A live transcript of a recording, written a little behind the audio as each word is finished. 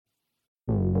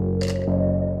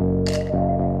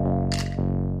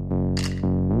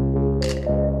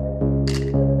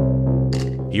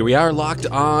Here we are, Locked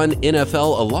On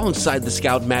NFL, alongside the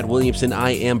scout Matt Williamson.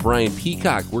 I am Brian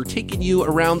Peacock. We're taking you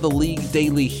around the league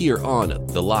daily here on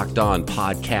the Locked On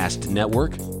Podcast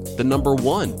Network, the number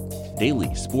one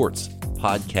daily sports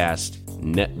podcast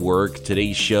network.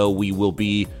 Today's show, we will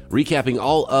be recapping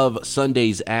all of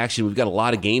Sunday's action. We've got a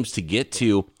lot of games to get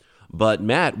to, but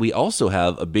Matt, we also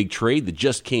have a big trade that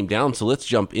just came down, so let's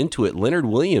jump into it. Leonard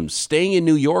Williams staying in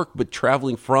New York, but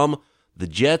traveling from the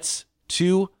Jets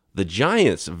to the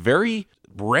Giants. Very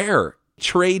rare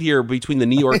trade here between the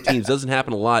New York teams. Doesn't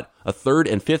happen a lot. A third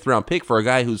and fifth round pick for a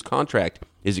guy whose contract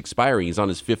is expiring. He's on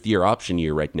his fifth-year option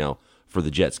year right now for the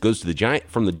Jets. Goes to the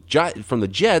from the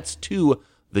Jets to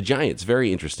the Giants.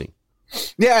 Very interesting.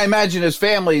 Yeah, I imagine his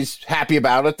family's happy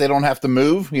about it. They don't have to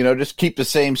move. You know, just keep the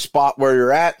same spot where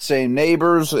you're at, same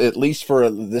neighbors, at least for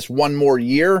this one more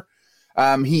year.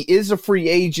 He is a free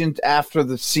agent after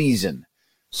the season.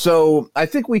 So I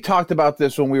think we talked about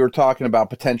this when we were talking about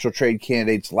potential trade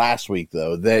candidates last week,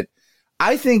 though, that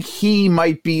I think he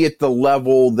might be at the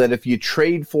level that if you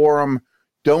trade for him,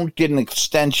 don't get an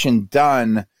extension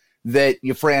done, that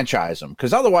you franchise him.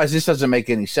 Because otherwise, this doesn't make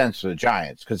any sense for the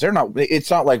Giants. Because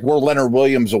it's not like we're Leonard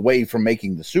Williams away from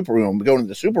making the going to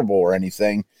the Super Bowl or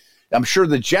anything. I'm sure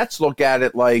the Jets look at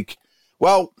it like,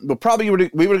 well, we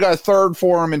would have got a third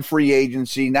for him in free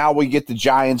agency. Now we get the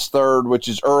Giants third, which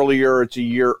is earlier. It's a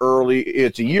year early.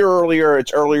 It's a year earlier.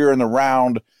 It's earlier in the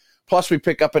round. Plus, we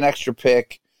pick up an extra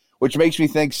pick, which makes me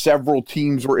think several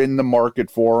teams were in the market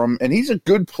for him. And he's a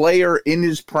good player in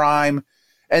his prime.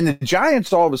 And the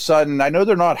Giants, all of a sudden, I know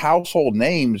they're not household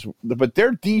names, but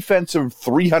their defensive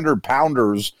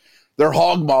 300-pounders, their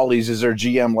hog mollies, as their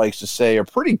GM likes to say, are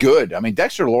pretty good. I mean,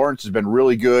 Dexter Lawrence has been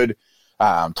really good.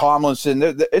 Tomlinson,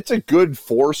 it's a good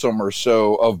foursome or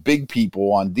so of big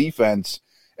people on defense,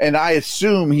 and I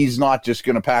assume he's not just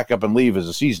going to pack up and leave as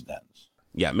the season ends.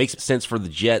 Yeah, it makes sense for the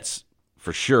Jets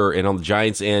for sure, and on the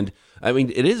Giants end, I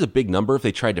mean, it is a big number if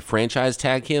they tried to franchise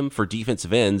tag him for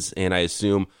defensive ends, and I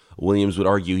assume Williams would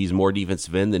argue he's more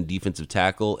defensive end than defensive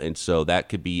tackle, and so that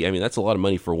could be, I mean, that's a lot of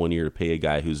money for 1 year to pay a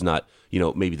guy who's not,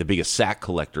 maybe the biggest sack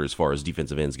collector as far as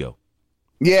defensive ends go.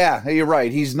 Yeah, you're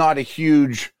right. He's not a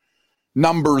huge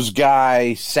numbers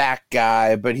guy, sack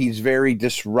guy, but he's very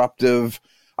disruptive.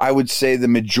 I would say the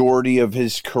majority of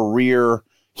his career,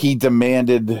 he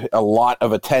demanded a lot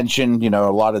of attention, a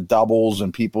lot of doubles,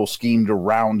 and people schemed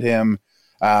around him.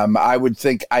 I would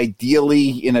think ideally,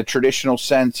 in a traditional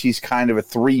sense, he's kind of a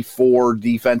 3-4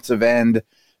 defensive end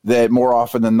that more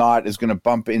often than not is going to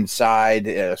bump inside,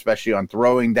 especially on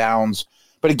throwing downs.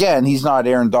 But again, he's not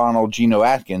Aaron Donald, Geno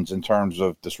Atkins in terms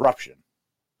of disruption.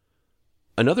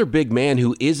 Another big man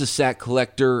who is a sack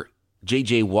collector,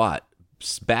 J.J. Watt.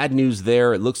 Bad news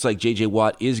there. It looks like J.J.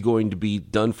 Watt is going to be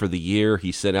done for the year.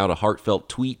 He sent out a heartfelt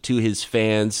tweet to his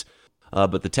fans.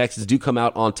 But the Texans do come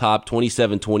out on top,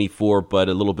 27-24, but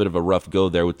a little bit of a rough go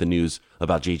there with the news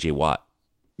about J.J. Watt.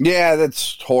 Yeah,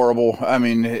 that's horrible. I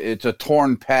mean, it's a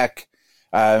torn pec.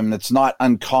 It's not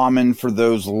uncommon for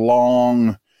those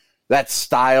that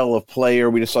style of player.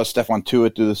 We just saw Stephon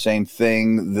Tuitt do the same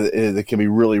thing. That can be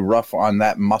really rough on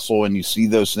that muscle, and you see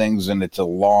those things, and it's a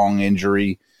long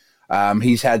injury.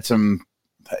 He's had some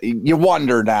 – you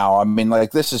wonder now. I mean,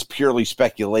 like, this is purely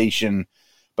speculation,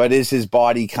 but is his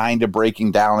body kind of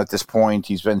breaking down at this point?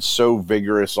 He's been so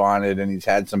vigorous on it, and he's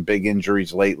had some big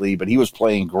injuries lately, but he was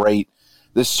playing great.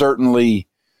 This certainly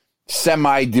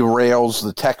semi-derails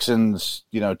the Texans'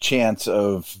 chance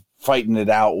of – fighting it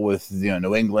out with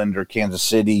New England or Kansas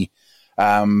City.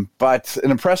 But an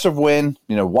impressive win.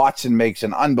 Watson makes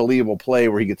an unbelievable play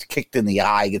where he gets kicked in the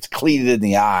eye, gets cleated in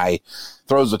the eye,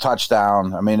 throws a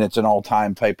touchdown. I mean, it's an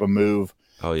all-time type of move.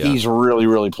 Oh, yeah. He's really,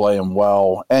 really playing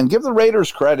well. And give the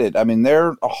Raiders credit. I mean,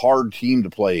 they're a hard team to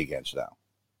play against now.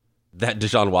 That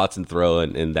Deshaun Watson throw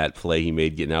and that play he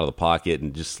made getting out of the pocket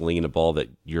and just slinging a ball that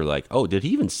you're like, oh, did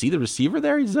he even see the receiver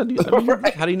there?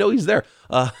 Right. How do you know he's there?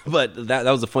 But that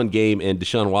was a fun game, and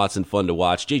Deshaun Watson fun to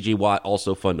watch. J.J. Watt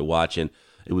also fun to watch, and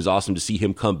it was awesome to see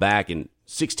him come back, and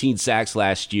 16 sacks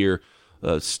last year.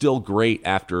 Still great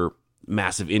after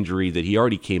massive injury that he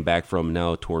already came back from,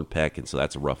 now a torn pec, and so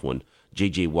that's a rough one.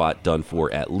 J.J. Watt done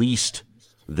for at least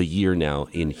the year now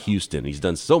in Houston. He's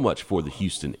done so much for the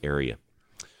Houston area.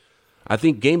 I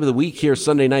think game of the week here,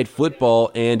 Sunday Night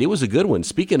Football, and it was a good one.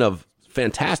 Speaking of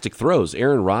fantastic throws,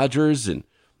 Aaron Rodgers and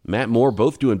Matt Moore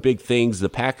both doing big things. The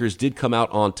Packers did come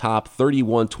out on top,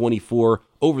 31-24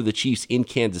 over the Chiefs in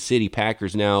Kansas City.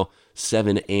 Packers now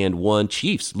 7-1.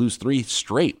 Chiefs lose 3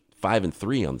 straight,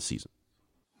 5-3 on the season.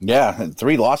 Yeah, and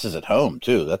 3 losses at home,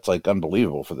 too. That's,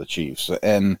 unbelievable for the Chiefs.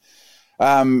 And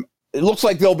it looks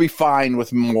like they'll be fine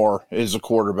with Moore as a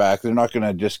quarterback. They're not going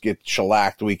to just get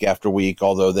shellacked week after week,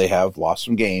 although they have lost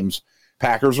some games.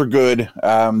 Packers are good.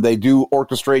 They do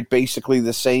orchestrate basically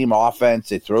the same offense.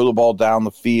 They throw the ball down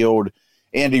the field.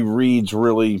 Andy Reid's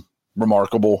really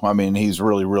remarkable. I mean, he's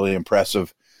really, really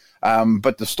impressive.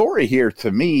 But the story here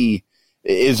to me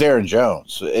is Aaron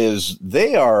Jones. It's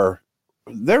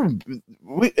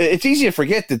easy to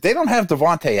forget that they don't have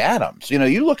Devontae Adams.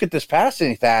 You look at this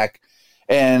passing attack,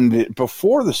 and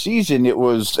before the season it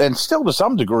was, and still to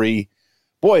some degree,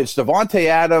 boy, it's Devontae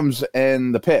Adams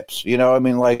and the Pips.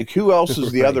 Who else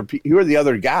is the other? Who are the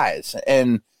other guys?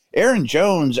 And Aaron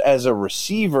Jones as a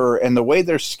receiver and the way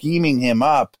they're scheming him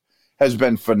up has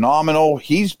been phenomenal.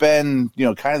 He's been,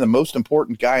 kind of the most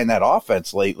important guy in that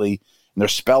offense lately. And they're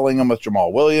spelling him with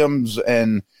Jamal Williams,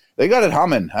 and they got it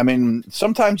humming. I mean,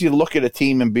 sometimes you look at a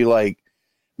team and be like,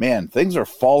 man, things are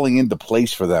falling into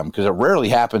place for them, because it rarely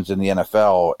happens in the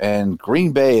NFL. And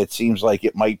Green Bay, it seems like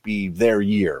it might be their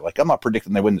year. Like, I'm not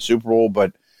predicting they win the Super Bowl,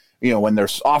 but when their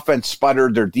offense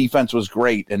sputtered, their defense was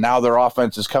great, and now their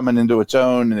offense is coming into its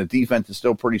own, and the defense is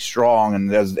still pretty strong, and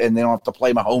they don't have to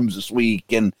play Mahomes this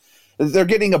week, and they're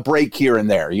getting a break here and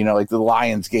there, like the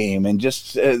Lions game, and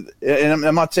just and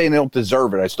I'm not saying they don't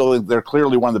deserve it. I still think they're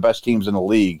clearly one of the best teams in the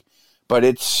league, but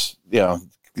it's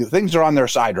things are on their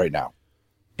side right now.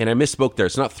 And I misspoke there.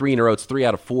 It's not 3 in a row. It's 3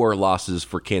 out of 4 losses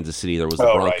for Kansas City. There was a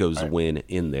Broncos win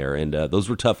in there, and those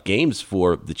were tough games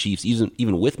for the Chiefs,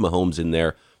 even with Mahomes in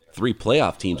there. 3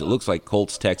 playoff teams. It looks like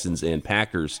Colts, Texans, and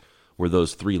Packers were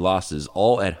those 3 losses,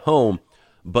 all at home.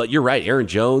 But you're right, Aaron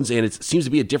Jones, and it seems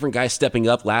to be a different guy stepping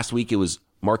up. Last week it was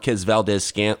Marquez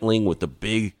Valdez-Scantling with the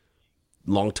big,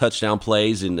 long touchdown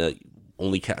plays, and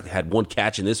only had 1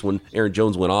 catch in this one. Aaron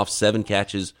Jones went off 7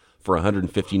 catches for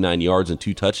 159 yards and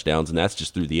 2 touchdowns, and that's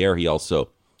just through the air. He also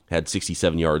had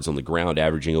 67 yards on the ground,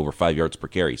 averaging over 5 yards per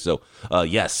carry. So,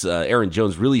 yes, Aaron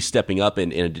Jones really stepping up,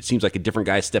 and it seems like a different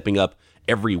guy stepping up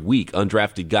every week.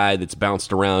 Undrafted guy that's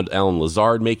bounced around. Alan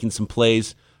Lazard making some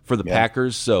plays for the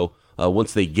Packers. So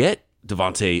once they get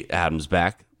Devontae Adams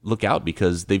back, look out,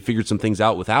 because they figured some things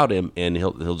out without him, and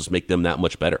he'll just make them that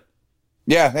much better.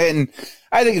 Yeah, and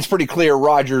I think it's pretty clear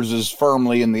Rodgers is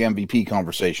firmly in the MVP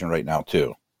conversation right now,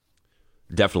 too.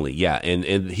 Definitely, yeah.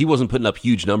 And he wasn't putting up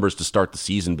huge numbers to start the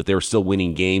season, but they were still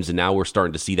winning games, and now we're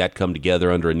starting to see that come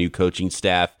together under a new coaching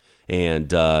staff. And,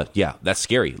 that's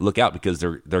scary. Look out, because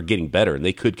they're getting better, and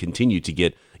they could continue to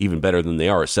get even better than they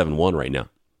are at 7-1 right now.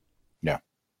 Yeah.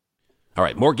 All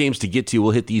right, more games to get to.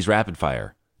 We'll hit these rapid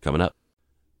fire coming up.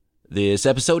 This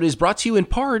episode is brought to you in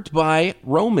part by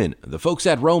Roman. The folks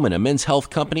at Roman, a men's health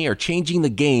company, are changing the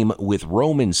game with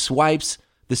Roman Swipes.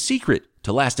 The secret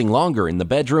to lasting longer in the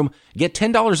bedroom. Get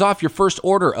 $10 off your first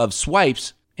order of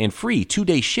Swipes and free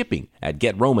 2-day shipping at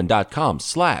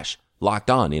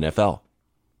GetRoman.com/LockedOnNFL.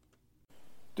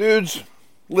 Dudes,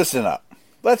 listen up.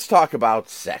 Let's talk about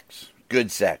sex.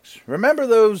 Good sex. Remember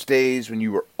those days when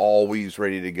you were always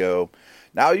ready to go?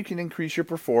 Now you can increase your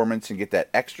performance and get that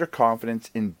extra confidence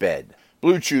in bed.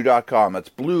 BlueChew.com. That's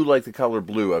blue like the color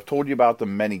blue. I've told you about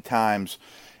them many times.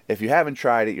 If you haven't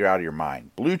tried it, you're out of your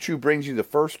mind. Blue Chew brings you the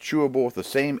first chewable with the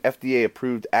same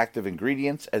FDA-approved active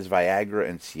ingredients as Viagra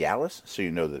and Cialis, so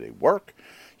you know that they work.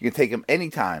 You can take them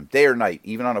anytime, day or night,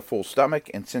 even on a full stomach,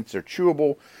 and since they're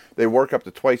chewable, they work up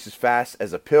to twice as fast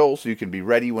as a pill, so you can be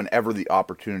ready whenever the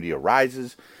opportunity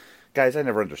arises. Guys, I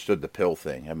never understood the pill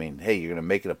thing. I mean, hey, you're going to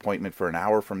make an appointment for an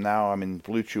hour from now? I mean,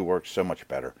 Blue Chew works so much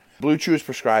better. Blue Chew is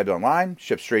prescribed online,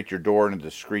 shipped straight to your door in a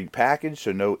discreet package,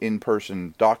 so no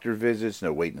in-person doctor visits,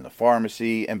 no waiting in the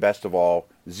pharmacy, and best of all,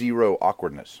 zero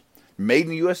awkwardness. Made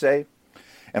in the USA,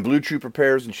 and Blue Chew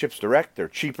prepares and ships direct. They're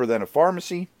cheaper than a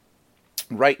pharmacy.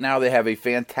 Right now, they have a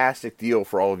fantastic deal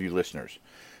for all of you listeners.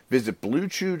 Visit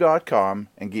BlueChew.com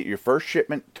and get your first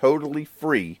shipment totally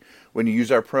free when you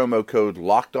use our promo code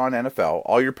LOCKEDONNFL.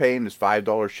 All you're paying is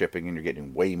 $5 shipping, and you're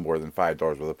getting way more than $5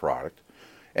 worth of product.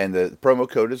 And the promo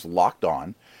code is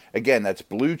LOCKEDON. Again, that's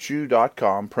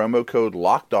BlueChew.com, promo code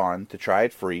LOCKEDON to try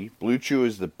it free. Blue Chew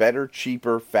is the better,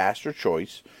 cheaper, faster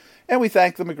choice. And we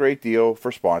thank them a great deal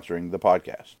for sponsoring the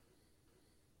podcast.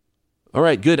 All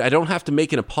right, good. I don't have to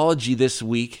make an apology this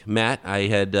week, Matt. I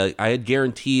had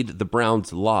guaranteed the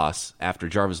Browns' loss after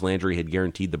Jarvis Landry had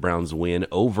guaranteed the Browns' win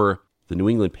over the New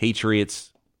England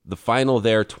Patriots. The final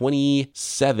there,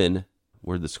 27.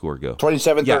 Where'd the score go?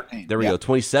 27-13. Yeah, there we go.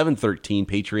 27-13.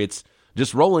 Patriots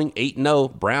just rolling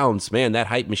 8-0. Browns, man, that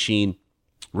hype machine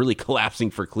really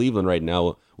collapsing for Cleveland right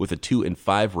now with a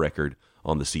 2-5 record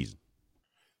on the season.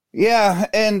 Yeah,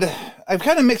 and I've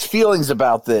kind of mixed feelings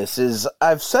about this.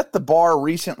 I've set the bar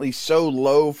recently so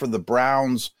low for the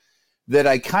Browns that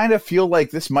I kind of feel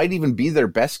like this might even be their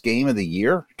best game of the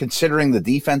year, considering the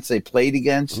defense they played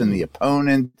against and the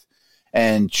opponent.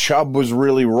 And Chubb was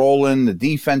really rolling. The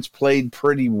defense played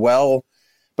pretty well.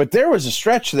 But there was a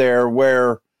stretch there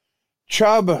where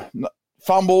Chubb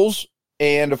fumbles,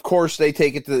 and of course they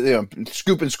take it to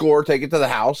scoop and score, take it to the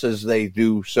house as they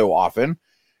do so often.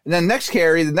 And then next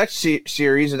carry, the next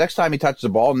series, the next time he touches the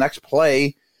ball, next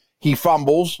play, he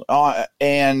fumbles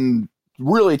and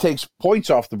really takes points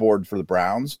off the board for the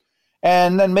Browns.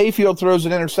 And then Mayfield throws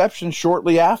an interception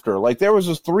shortly after. Like there was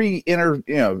a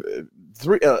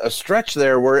stretch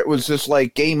there where it was just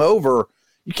like game over.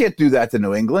 You can't do that to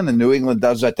New England, and New England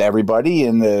does that to everybody,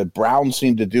 and the Browns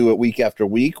seem to do it week after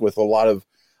week with a lot of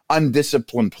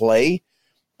undisciplined play.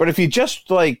 But if you just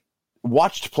like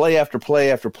watched play after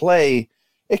play after play,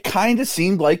 it kind of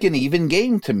seemed like an even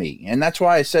game to me. And that's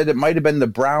why I said it might have been the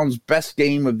Browns' best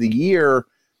game of the year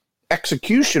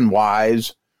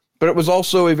execution-wise, but it was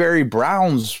also a very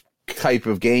Browns type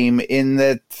of game in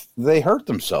that they hurt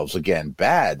themselves again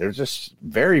bad. They're just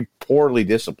very poorly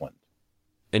disciplined.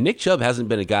 And Nick Chubb hasn't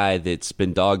been a guy that's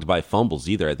been dogged by fumbles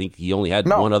either. I think he only had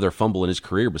one other fumble in his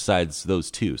career besides those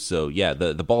two. So, yeah,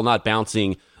 the ball not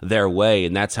bouncing their way,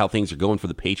 and that's how things are going for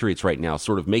the Patriots right now,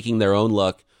 sort of making their own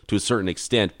luck to a certain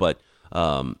extent, but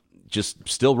just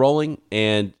still rolling.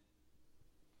 And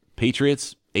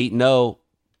Patriots 8-0,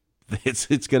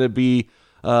 it's going to be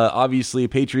obviously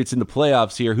Patriots in the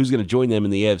playoffs here. Who's going to join them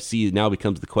in the AFC now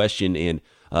becomes the question, and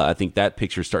I think that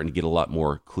picture is starting to get a lot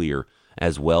more clear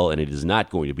as well, and it is not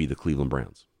going to be the Cleveland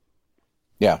Browns.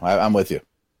 Yeah, I'm with you.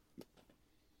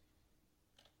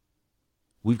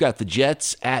 We've got the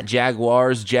Jets at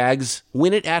Jaguars. Jags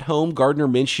win it at home. Gardner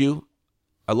Minshew,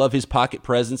 I love his pocket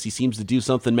presence. He seems to do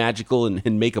something magical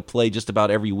and make a play just about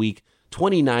every week.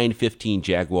 29-15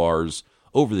 Jaguars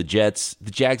over the Jets. The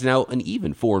Jags now an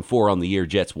even 4-4 on the year.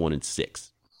 Jets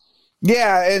 1-6.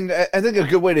 Yeah, and I think a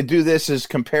good way to do this is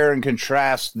compare and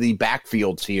contrast the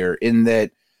backfields here in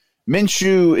that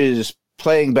Minshew is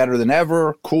playing better than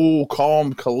ever, cool,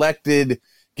 calm, collected,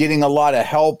 getting a lot of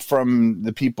help from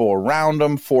the people around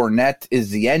him. Fournette is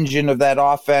the engine of that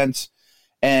offense,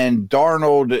 and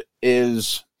Darnold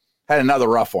had another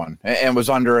rough one and was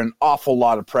under an awful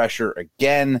lot of pressure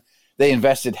again. They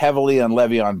invested heavily on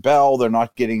Le'Veon Bell. They're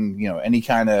not getting any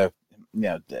kind of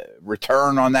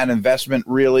return on that investment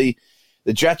really.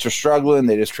 The Jets are struggling.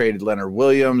 They just traded Leonard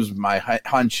Williams. My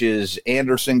hunch is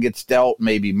Anderson gets dealt,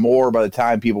 maybe more by the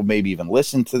time people maybe even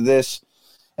listen to this.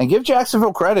 And give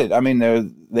Jacksonville credit. I mean,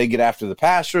 they get after the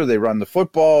passer. They run the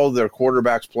football. Their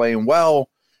quarterback's playing well.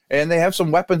 And they have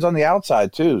some weapons on the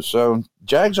outside, too. So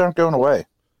Jags aren't going away.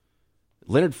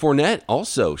 Leonard Fournette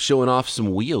also showing off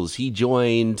some wheels. He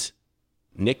joined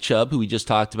Nick Chubb, who we just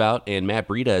talked about, and Matt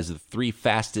Breida as the three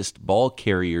fastest ball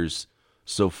carriers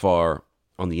so far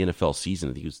on the NFL season.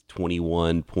 I think he was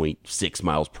 21.6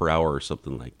 miles per hour or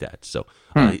something like that. So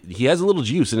he has a little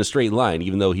juice in a straight line,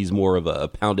 even though he's more of a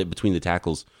pound it between the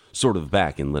tackles sort of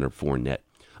back in Leonard Fournette.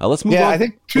 Let's move on. I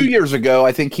think 2 years ago,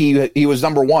 I think he was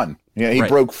number one. Yeah, he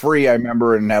broke free, I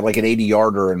remember, and had like an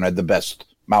 80-yarder and had the best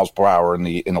miles per hour in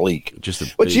the league.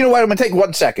 But you know what? I'm going to take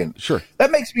 1 second. Sure.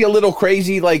 That makes me a little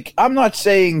crazy. Like, I'm not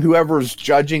saying whoever's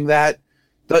judging that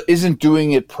isn't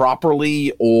doing it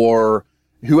properly or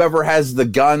whoever has the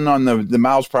gun on the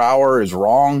miles per hour is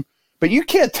wrong. But you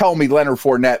can't tell me Leonard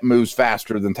Fournette moves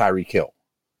faster than Tyreek Hill.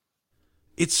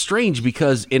 It's strange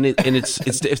because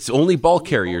it's only ball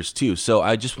carriers too. So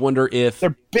I just wonder if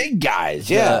they're big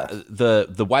guys. Yeah,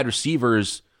 the wide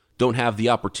receivers don't have the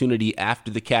opportunity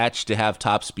after the catch to have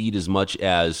top speed as much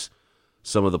as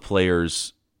some of the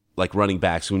players like running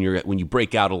backs. When you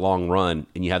break out a long run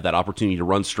and you have that opportunity to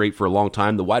run straight for a long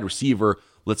time, the wide receiver,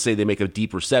 let's say they make a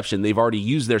deep reception, they've already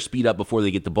used their speed up before they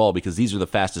get the ball because these are the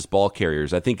fastest ball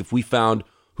carriers. I think if we found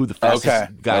who the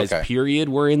fastest guys period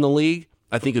were in the league,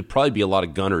 I think it'd probably be a lot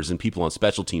of gunners and people on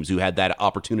special teams who had that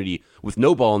opportunity with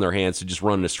no ball in their hands to just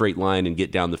run in a straight line and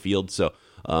get down the field. So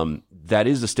that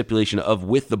is a stipulation of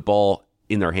with the ball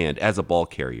in their hand as a ball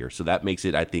carrier. So that makes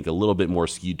it, I think, a little bit more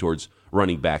skewed towards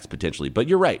running backs potentially. But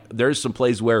you're right. There's some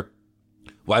plays where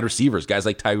wide receivers, guys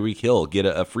like Tyreek Hill, get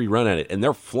a free run at it, and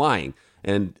they're flying.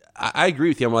 And I agree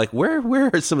with you. I'm like, where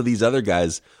are some of these other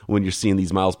guys when you're seeing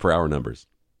these miles per hour numbers?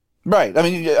 Right. I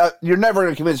mean, you're never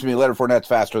going to convince me Leonard Fournette's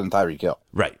faster than Tyreek Hill.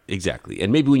 Right. Exactly.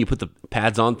 And maybe when you put the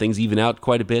pads on, things even out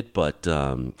quite a bit. But,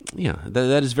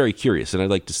 that is very curious. And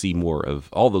I'd like to see more of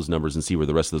all those numbers and see where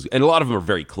the rest of those... And a lot of them are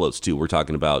very close, too. We're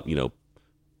talking about,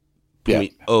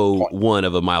 0.01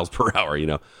 of a miles per hour,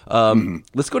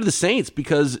 Let's go to the Saints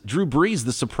because Drew Brees,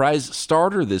 the surprise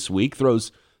starter this week,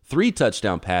 throws 3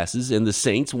 touchdown passes, and the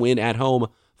Saints win at home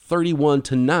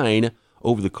 31-9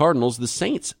 over the Cardinals. The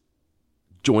Saints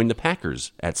joined the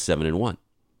Packers at 7-1.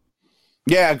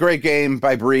 Yeah, great game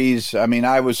by Breeze. I mean,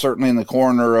 I was certainly in the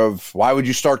corner of why would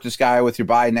you start this guy with your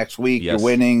bye next week? Yes. You're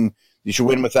winning. You should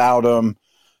win without him.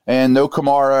 And no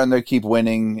Kamara, and they keep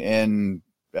winning. And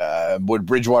would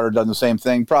Bridgewater done the same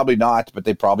thing? Probably not, but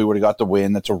they probably would have got the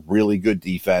win. That's a really good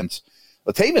defense.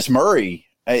 Latavius Murray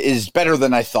is better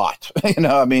than I thought.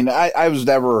 I mean, I was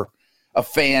never a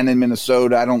fan in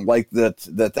Minnesota. I don't like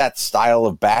that style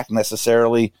of back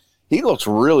necessarily. He looks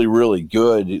really, really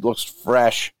good. He looks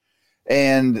fresh.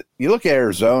 And you look at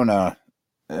Arizona,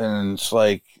 and it's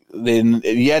like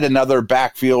yet another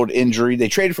backfield injury. They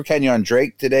traded for Kenyon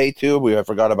Drake today, too. I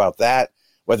forgot about that.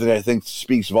 Whether I think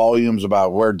speaks volumes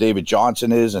about where David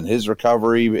Johnson is and his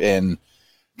recovery. And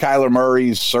Kyler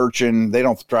Murray's searching. They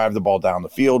don't drive the ball down the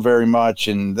field very much,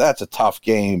 and that's a tough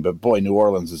game. But, boy, New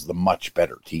Orleans is the much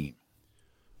better team.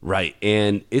 Right,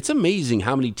 and it's amazing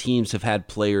how many teams have had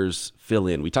players fill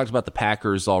in. We talked about the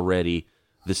Packers already.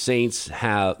 The Saints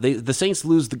the Saints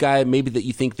lose the guy maybe that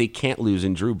you think they can't lose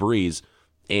in Drew Brees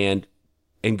and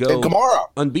go Kamara.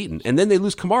 Unbeaten. And then they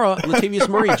lose Kamara, Latavius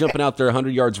Murray jumping out there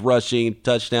 100 yards rushing,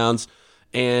 touchdowns.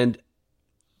 And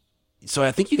so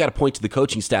I think you got to point to the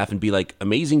coaching staff and be like,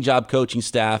 amazing job coaching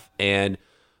staff. And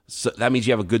so that means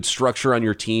you have a good structure on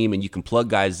your team and you can plug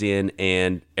guys in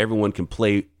and everyone can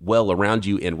play well around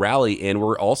you and rally. And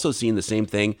we're also seeing the same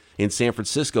thing in San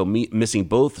Francisco, missing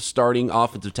both starting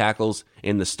offensive tackles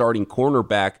and the starting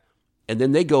cornerback. And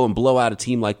then they go and blow out a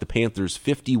team like the Panthers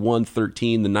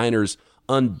 51-13, the Niners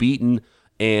unbeaten,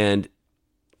 and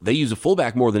they use a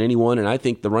fullback more than anyone. And I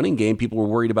think the running game, people were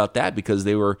worried about that because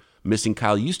they were missing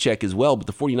Kyle Juszczyk as well. But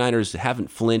the 49ers haven't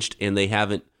flinched and they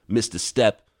haven't missed a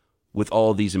step with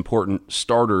all these important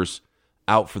starters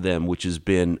out for them, which has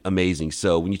been amazing.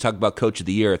 So when you talk about Coach of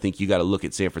the Year, I think you got to look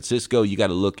at San Francisco. You got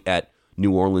to look at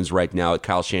New Orleans right now, at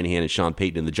Kyle Shanahan and Sean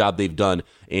Payton and the job they've done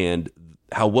and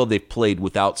how well they've played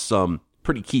without some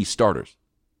pretty key starters.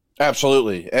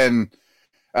 Absolutely. And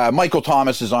Michael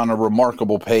Thomas is on a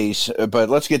remarkable pace, but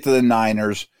let's get to the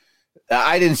Niners.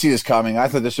 I didn't see this coming. I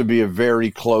thought this would be a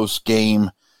very close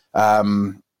game.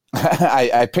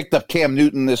 I picked up Cam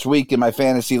Newton this week in my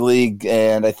fantasy league,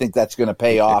 and I think that's going to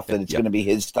pay off, and it's going to be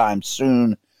his time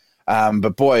soon.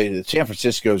 But, boy, San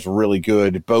Francisco is really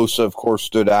good. Bosa, of course,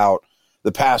 stood out.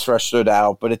 The pass rush stood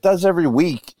out, but it does every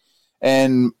week.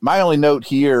 And my only note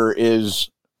here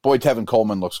is, boy, Tevin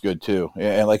Coleman looks good, too.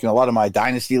 And like in a lot of my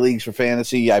dynasty leagues for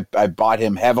fantasy, I bought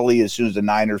him heavily as soon as the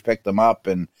Niners picked him up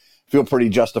and feel pretty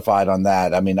justified on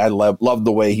that. I mean, I love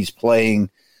the way he's playing.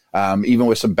 Even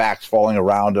with some backs falling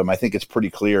around him, I think it's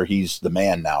pretty clear he's the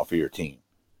man now for your team.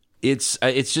 It's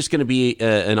just going to be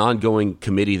an ongoing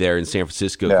committee there in San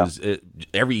Francisco because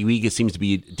every week it seems to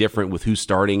be different with who's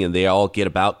starting, and they all get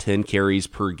about 10 carries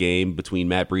per game between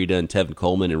Matt Breida and Tevin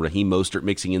Coleman and Raheem Mostert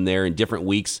mixing in there. In different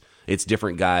weeks, it's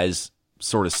different guys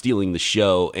sort of stealing the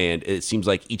show, and it seems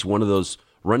like each one of those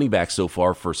running backs so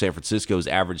far for San Francisco has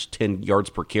averaged 10 yards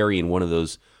per carry in one of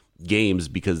those games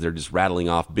because they're just rattling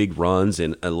off big runs,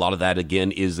 and a lot of that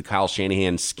again is the Kyle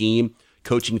Shanahan scheme,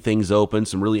 coaching things open,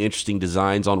 some really interesting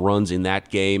designs on runs in that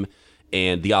game,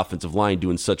 and the offensive line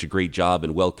doing such a great job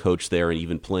and well coached there and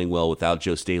even playing well without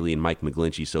Joe Staley and Mike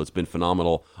McGlinchey. So it's been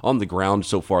phenomenal on the ground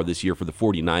so far this year for the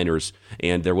 49ers,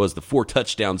 and there was the 4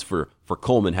 touchdowns for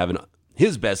Coleman having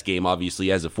his best game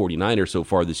obviously as a 49er so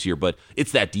far this year, but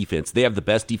it's that defense. They have the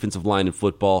best defensive line in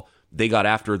football. They got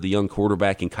after the young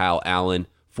quarterback in Kyle Allen,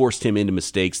 forced him into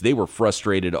mistakes. They were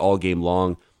frustrated all game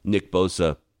long. Nick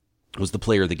Bosa was the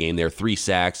player of the game there. 3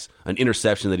 sacks, an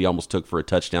interception that he almost took for a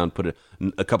touchdown, put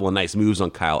a couple of nice moves on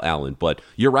Kyle Allen. But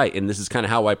you're right, and this is kind of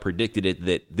how I predicted it,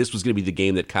 that this was going to be the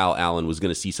game that Kyle Allen was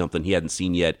going to see something he hadn't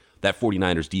seen yet. That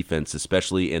 49ers defense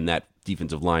especially, and that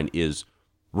defensive line is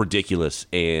ridiculous,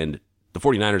 and the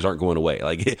 49ers aren't going away.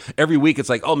 Like every week it's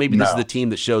like, oh, maybe this is the team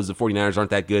that shows the 49ers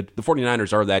aren't that good. The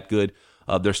 49ers are that good.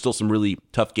 There's still some really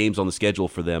tough games on the schedule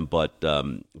for them, but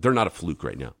they're not a fluke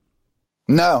right now.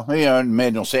 No,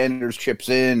 Emmanuel Sanders chips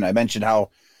in. I mentioned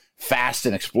how fast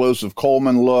and explosive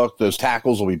Coleman looked. Those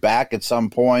tackles will be back at some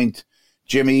point.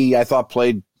 Jimmy, I thought,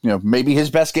 played, maybe his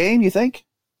best game, you think?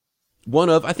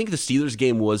 I think the Steelers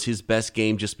game was his best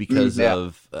game just because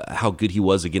of how good he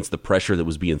was against the pressure that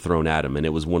was being thrown at him, and it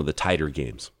was one of the tighter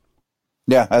games.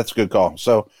 Yeah, that's a good call.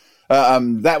 So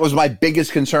that was my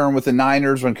biggest concern with the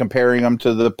Niners when comparing them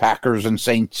to the Packers and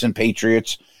Saints and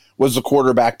Patriots was the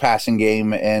quarterback passing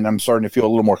game, and I'm starting to feel a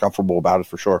little more comfortable about it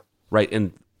for sure. Right,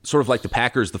 and sort of like the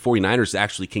Packers, the 49ers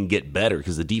actually can get better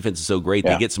because the defense is so great.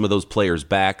 They get some of those players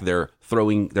back. Their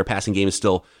passing game is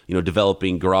still,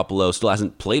 developing. Garoppolo still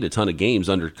hasn't played a ton of games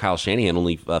under Kyle Shanahan,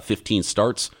 only 15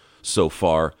 starts so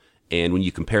far. And when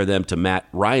you compare them to Matt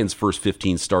Ryan's first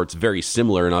 15 starts, very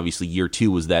similar. And obviously year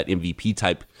 2 was that MVP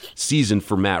type season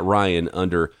for Matt Ryan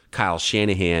under Kyle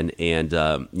Shanahan. And,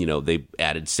 they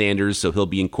added Sanders, so he'll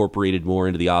be incorporated more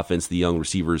into the offense. The young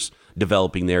receivers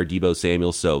developing there, Deebo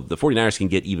Samuel. So the 49ers can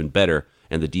get even better,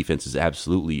 and the defense is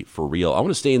absolutely for real. I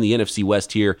want to stay in the NFC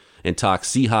West here and talk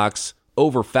Seahawks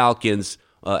over Falcons.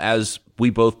 As we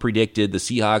both predicted, the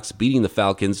Seahawks beating the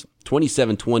Falcons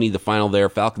 27-20, the final there.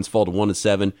 Falcons fall to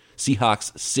 1-7,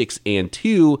 Seahawks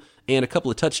 6-2, and a couple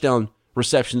of touchdown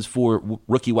receptions for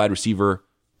rookie wide receiver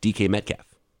DK Metcalf.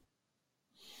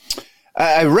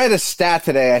 I read a stat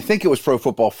today, I think it was Pro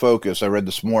Football Focus, I read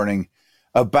this morning,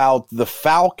 about the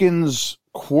Falcons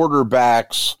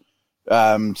quarterbacks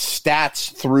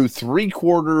stats through 3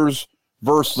 quarters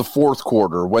versus the 4th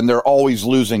quarter when they're always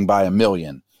losing by 1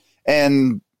 million.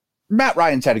 And Matt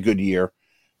Ryan's had a good year.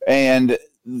 And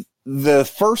the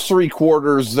first 3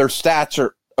 quarters, their stats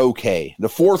are okay. The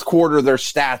 4th quarter, their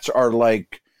stats are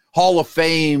like Hall of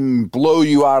Fame, blow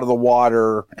you out of the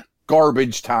water,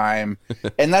 garbage time.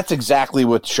 And that's exactly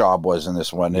what Schaub was in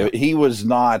this one. He was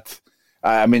not,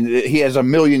 he has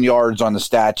 1 million yards on the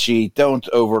stat sheet. Don't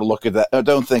overlook at that.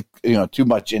 Don't think, too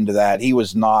much into that. He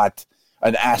was not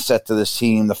an asset to this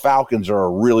team. The Falcons are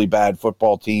a really bad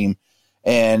football team.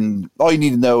 And all you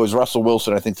need to know is Russell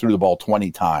Wilson, I think, threw the ball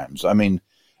 20 times.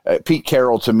 Pete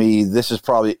Carroll, to me, this is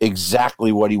probably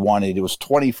exactly what he wanted. It was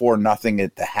 24-0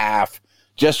 at the half.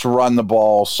 Just run the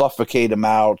ball, suffocate him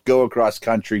out, go across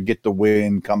country, get the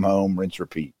win, come home, rinse,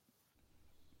 repeat.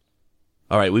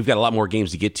 All right, we've got a lot more games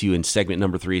to get to in segment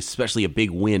number 3, especially a big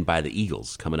win by the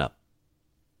Eagles coming up.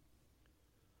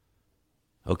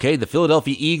 Okay, the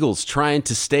Philadelphia Eagles trying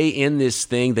to stay in this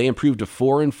thing. They improved to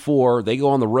 4-4. They go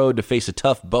on the road to face a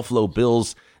tough Buffalo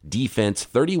Bills defense.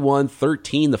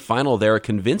 31-13, the final there. A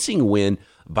convincing win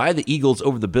by the Eagles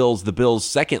over the Bills. The Bills'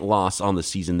 second loss on the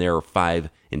season there, 5-2.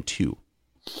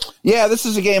 Yeah, this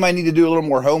is a game I need to do a little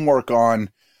more homework on.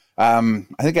 I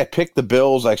think I picked the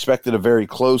Bills. I expected a very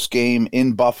close game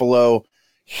in Buffalo.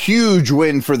 Huge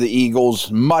win for the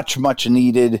Eagles. Much, much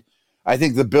needed. I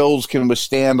think the Bills can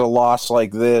withstand a loss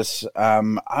like this.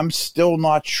 I'm still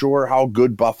not sure how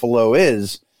good Buffalo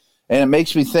is, and it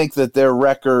makes me think that their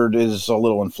record is a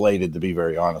little inflated, to be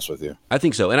very honest with you. I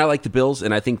think so, and I like the Bills,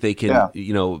 and I think they can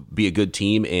be a good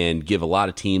team and give a lot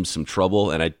of teams some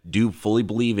trouble, and I do fully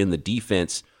believe in the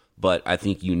defense, but I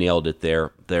think you nailed it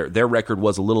there. Their record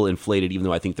was a little inflated, even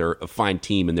though I think they're a fine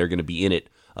team, and they're going to be in it.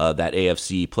 That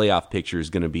AFC playoff picture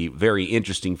is going to be very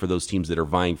interesting for those teams that are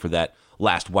vying for that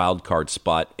last wild card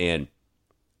spot, and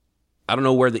I don't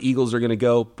know where the Eagles are going to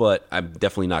go, but I'm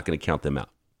definitely not going to count them out.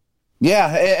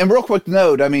 Yeah, and real quick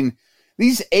note,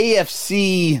 these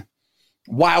AFC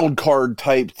wild card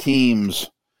type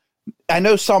teams, I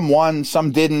know some won,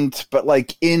 some didn't, but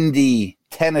like Indy,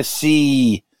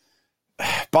 Tennessee,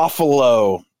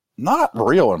 Buffalo, not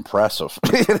real impressive. I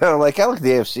look at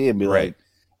the AFC and be like,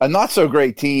 a not so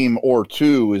great team or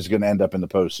two is going to end up in the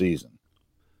postseason.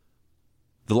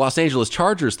 The Los Angeles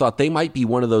Chargers thought they might be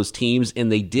one of those teams,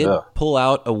 and they did pull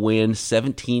out a win,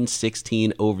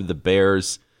 17-16 over the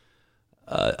Bears.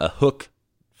 A hook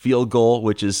field goal,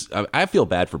 which is, I feel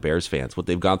bad for Bears fans, what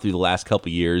they've gone through the last couple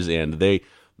of years, and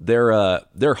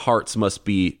their hearts must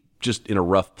be just in a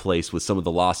rough place with some of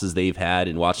the losses they've had,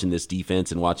 and watching this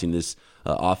defense and watching this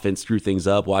offense screw things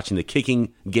up, watching the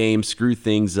kicking game screw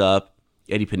things up.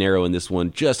 Eddie Pinheiro in this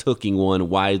one, just hooking one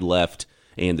wide left,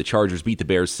 and the Chargers beat the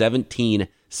Bears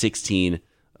 17-16.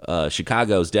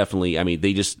 Chicago's definitely,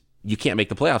 you can't make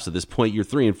the playoffs at this point. You're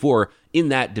 3-4 in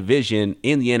that division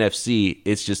in the NFC.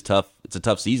 It's just tough. It's a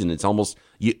tough season. It's almost,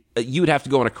 you would have to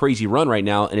go on a crazy run right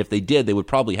now, and if they did, they would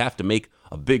probably have to make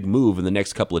a big move in the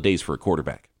next couple of days for a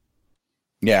quarterback.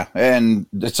 Yeah, and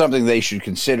it's something they should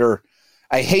consider.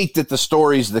 I hate that the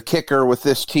story's the kicker with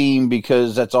this team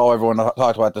because that's all everyone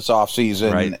talked about this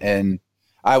offseason. Right. And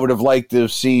I would have liked to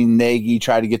have seen Nagy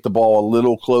try to get the ball a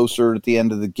little closer at the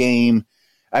end of the game.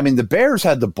 The Bears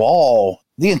had the ball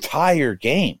the entire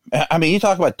game. You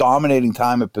talk about dominating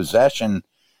time of possession.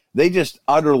 They just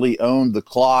utterly owned the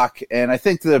clock. And I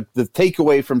think the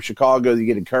takeaway from Chicago that you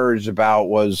get encouraged about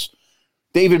was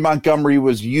David Montgomery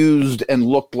was used and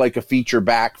looked like a feature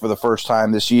back for the first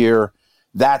time this year.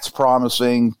 That's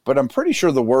promising. But I'm pretty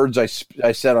sure the words I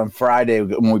said on Friday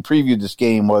when we previewed this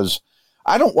game was,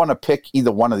 I don't want to pick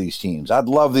either one of these teams. I'd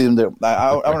love them to.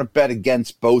 I want to bet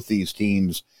against both these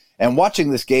teams. And watching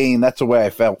this game, that's the way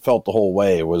I felt the whole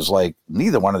way. It was like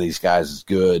neither one of these guys is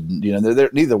good.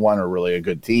 Neither one are really a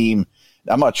good team.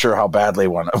 I'm not sure how bad they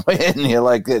want to win.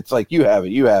 It's like you have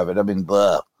it.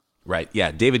 Blah. Right.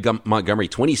 Yeah. David Montgomery,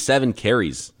 27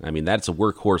 carries. I mean, that's a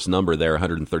workhorse number there,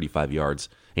 135 yards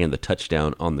and the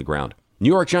touchdown on the ground. New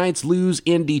York Giants lose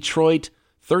in Detroit,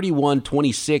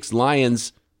 31-26.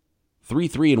 Lions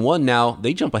 3-1 now.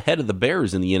 They jump ahead of the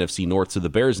Bears in the NFC North, so the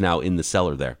Bears now in the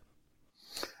cellar there.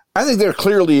 I think they're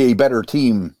clearly a better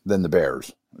team than the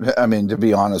Bears. I mean, to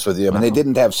be honest with you. I mean, they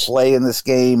didn't have Slay in this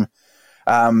game.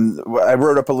 I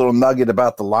wrote up a little nugget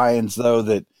about the Lions, though,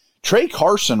 that Trey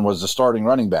Carson was the starting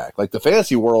running back. Like, the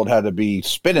fantasy world had to be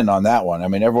spinning on that one. I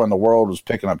mean, everyone in the world was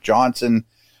picking up Johnson.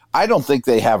 I don't think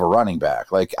they have a running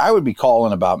back. Like, I would be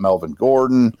calling about Melvin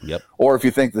Gordon. Yep. Or if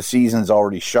you think the season's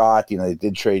already shot, they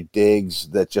did trade Diggs,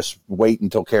 that just wait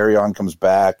until Carry-On comes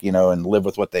back, and live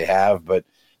with what they have. But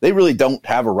they really don't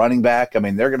have a running back. I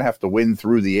mean, they're going to have to win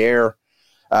through the air.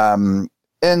 And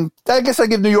I guess I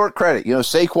give New York credit.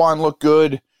 Saquon looked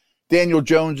good. Daniel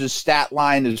Jones's stat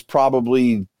line is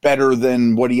probably better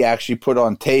than what he actually put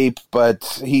on tape,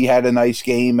 but he had a nice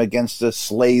game against a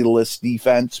slayless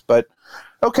defense. But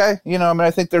okay,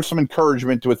 I think there's some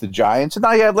encouragement with the Giants. And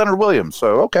now you had Leonard Williams,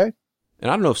 so okay.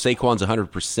 And I don't know if Saquon's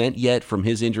 100% yet from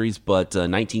his injuries, but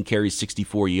 19 carries,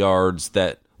 64 yards.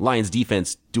 That Lions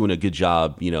defense doing a good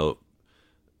job,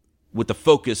 with the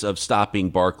focus of stopping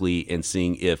Barkley and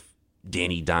seeing if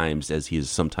Danny Dimes, as he is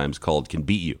sometimes called, can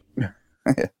beat you.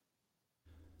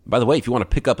 By the way, if you want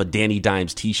to pick up a Danny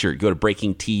Dimes t-shirt, go to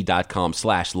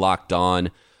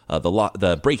breakingtea.com/lockedon.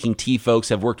 The Breaking Tea folks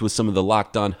have worked with some of the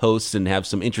Locked On hosts and have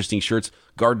some interesting shirts.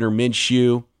 Gardner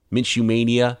Minshew, Minshew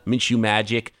Mania, Minshew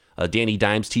Magic, Danny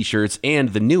Dimes t-shirts, and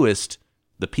the newest,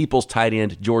 the People's Tight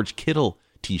End George Kittle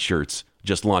t-shirts,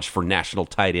 just launched for National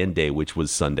Tight End Day, which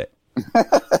was Sunday.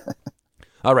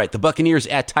 All right, the Buccaneers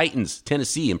at Titans.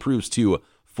 Tennessee improves to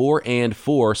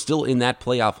 4-4, still in that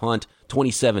playoff hunt,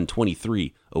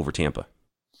 27-23 over Tampa.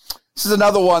 This is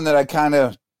another one that I kind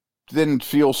of didn't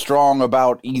feel strong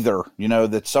about either,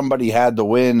 that somebody had to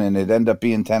win and it ended up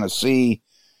being Tennessee.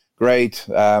 Great.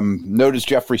 Noticed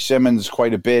Jeffrey Simmons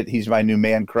quite a bit. He's my new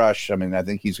man crush. I mean, I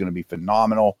think he's going to be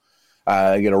phenomenal.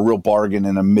 Get a real bargain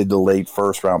in a mid to late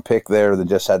first round pick there that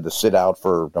just had to sit out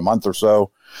for a month or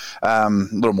so. A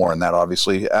little more than that,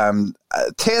 obviously.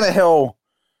 Tannehill,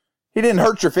 he didn't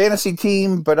hurt your fantasy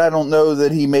team, but I don't know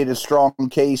that he made a strong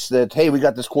case that, hey, we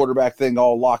got this quarterback thing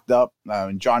all locked up.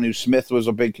 Jonnu Smith was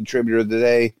a big contributor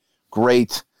today.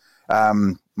 Great.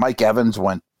 Mike Evans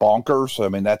went bonkers. I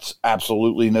mean, that's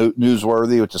absolutely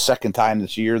newsworthy. It's the second time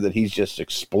this year that he's just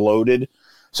exploded.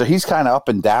 So he's kind of up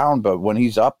and down, but when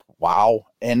he's up, wow.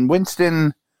 And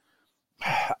Winston,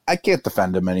 I can't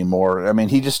defend him anymore. I mean,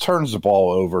 he just turns the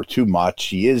ball over too much.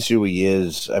 He is who he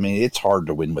is. I mean, it's hard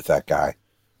to win with that guy.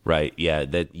 Right, yeah.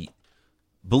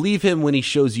 Believe him when he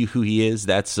shows you who he is.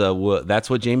 That's what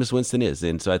Jameis Winston is,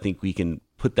 and so I think we can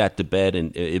put that to bed.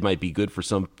 And it might be good for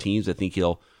some teams. I think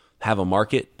he'll have a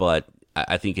market, but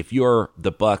I think if you're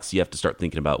the Bucs, you have to start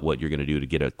thinking about what you're going to do to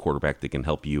get a quarterback that can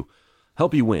help you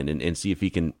win, and see if he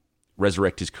can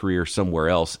resurrect his career somewhere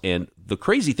else. And the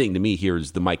crazy thing to me here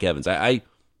is the Mike Evans. I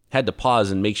had to pause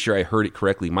and make sure I heard it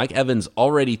correctly. Mike Evans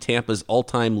already Tampa's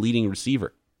all-time leading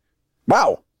receiver.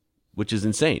 Wow. Which is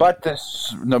insane. But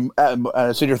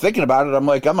so you're thinking about it, I'm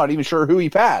like, I'm not even sure who he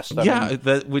passed.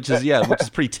 Which is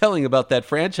pretty telling about that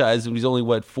franchise. And he's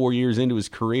only 4 years into his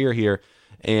career here,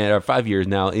 or 5 years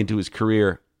now into his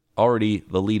career, already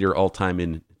the leader all time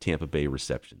in Tampa Bay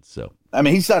receptions. So I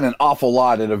mean, he's done an awful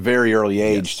lot at a very early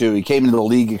age too. He came into the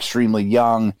league extremely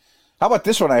young. How about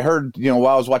this one? I heard, while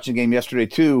I was watching the game yesterday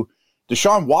too,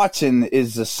 Deshaun Watson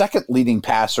is the second leading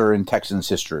passer in Texans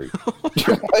history.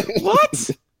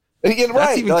 What? Right,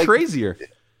 that's even crazier.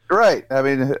 Right. I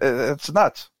mean, it's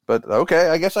nuts. But okay,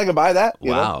 I guess I can buy that.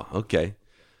 Wow. Okay.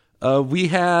 We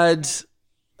had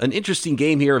an interesting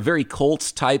game here, a very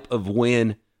Colts type of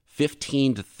win,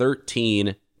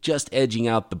 15-13, just edging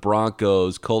out the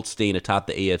Broncos. Colts staying atop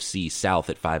the AFC South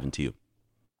at 5-2.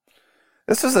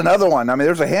 This is another one. I mean,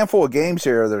 there's a handful of games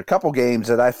here. There are a couple games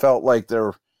that I felt like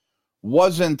there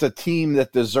wasn't a team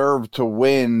that deserved to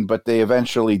win, but they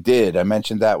eventually did. I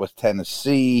mentioned that with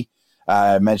Tennessee.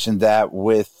 I mentioned that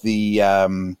with the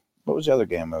what was the other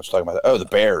game I was talking about? Oh, the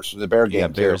Bears. The Bear game. Yeah,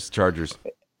 Bears, too. Chargers.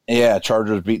 Yeah,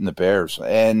 Chargers beating the Bears.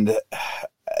 And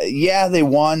yeah, they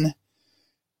won.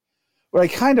 But I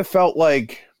kind of felt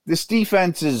like this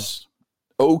defense is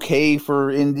okay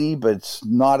for Indy, but it's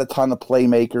not a ton of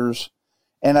playmakers.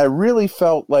 And I really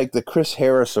felt like the Chris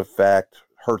Harris effect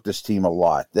hurt this team a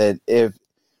lot. That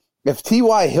if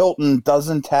T.Y. Hilton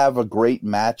doesn't have a great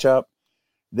matchup,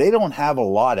 they don't have a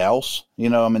lot else. I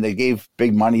mean, they gave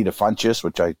big money to Funchess,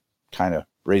 which I kind of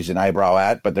raised an eyebrow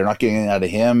at, but they're not getting it out of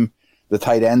him. The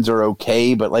tight ends are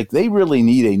okay, but like they really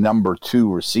need a number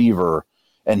 2 receiver.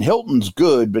 And Hilton's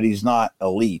good, but he's not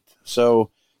elite.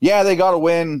 So, yeah, they got to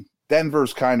win.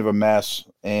 Denver's kind of a mess,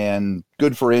 and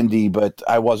good for Indy, but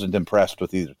I wasn't impressed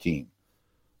with either team.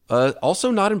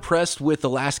 Also not impressed with the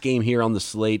last game here on the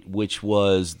slate, which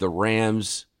was the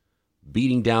Rams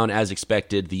beating down, as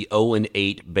expected, the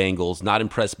 0-8 Bengals. Not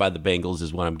impressed by the Bengals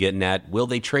is what I'm getting at. Will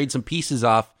they trade some pieces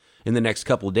off in the next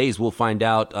couple of days? We'll find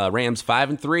out. Rams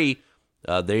 5-3.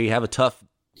 They have a tough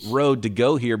road to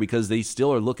go here because they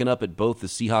still are looking up at both the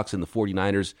Seahawks and the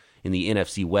 49ers in the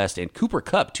NFC West. And Cooper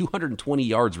Kupp, 220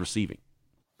 yards receiving.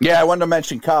 Yeah, I wanted to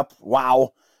mention Kupp.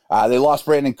 Wow. They lost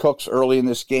Brandon Cooks early in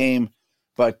this game,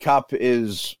 but Kupp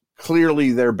is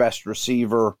clearly their best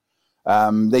receiver.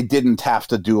 They didn't have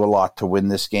to do a lot to win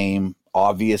this game,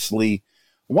 obviously.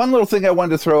 One little thing I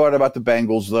wanted to throw out about the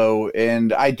Bengals, though,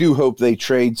 and I do hope they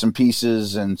trade some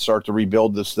pieces and start to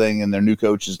rebuild this thing in their new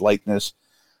coach's likeness.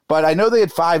 But I know they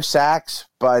had 5 sacks,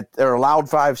 but they're allowed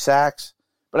 5 sacks.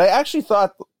 But I actually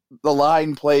thought the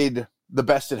line played the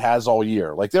best it has all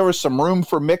year. Like there was some room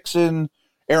for Mixon.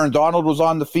 Aaron Donald was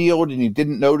on the field, and you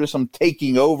didn't notice him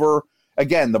taking over.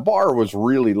 Again, the bar was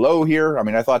really low here. I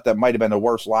mean, I thought that might have been the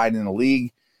worst line in the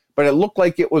league, but it looked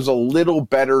like it was a little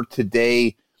better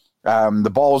today.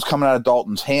 The ball was coming out of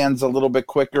Dalton's hands a little bit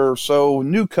quicker. So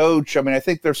new coach, I mean, I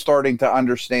think they're starting to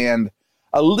understand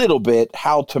a little bit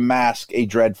how to mask a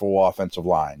dreadful offensive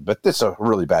line. But this is a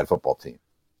really bad football team.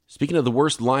 Speaking of the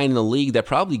worst line in the league, that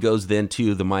probably goes then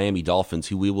to the Miami Dolphins,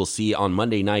 who we will see on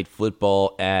Monday Night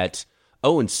Football at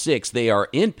 0-6. They are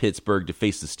in Pittsburgh to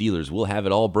face the Steelers. We'll have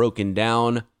it all broken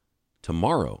down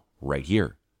tomorrow right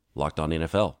here. Locked On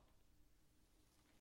NFL.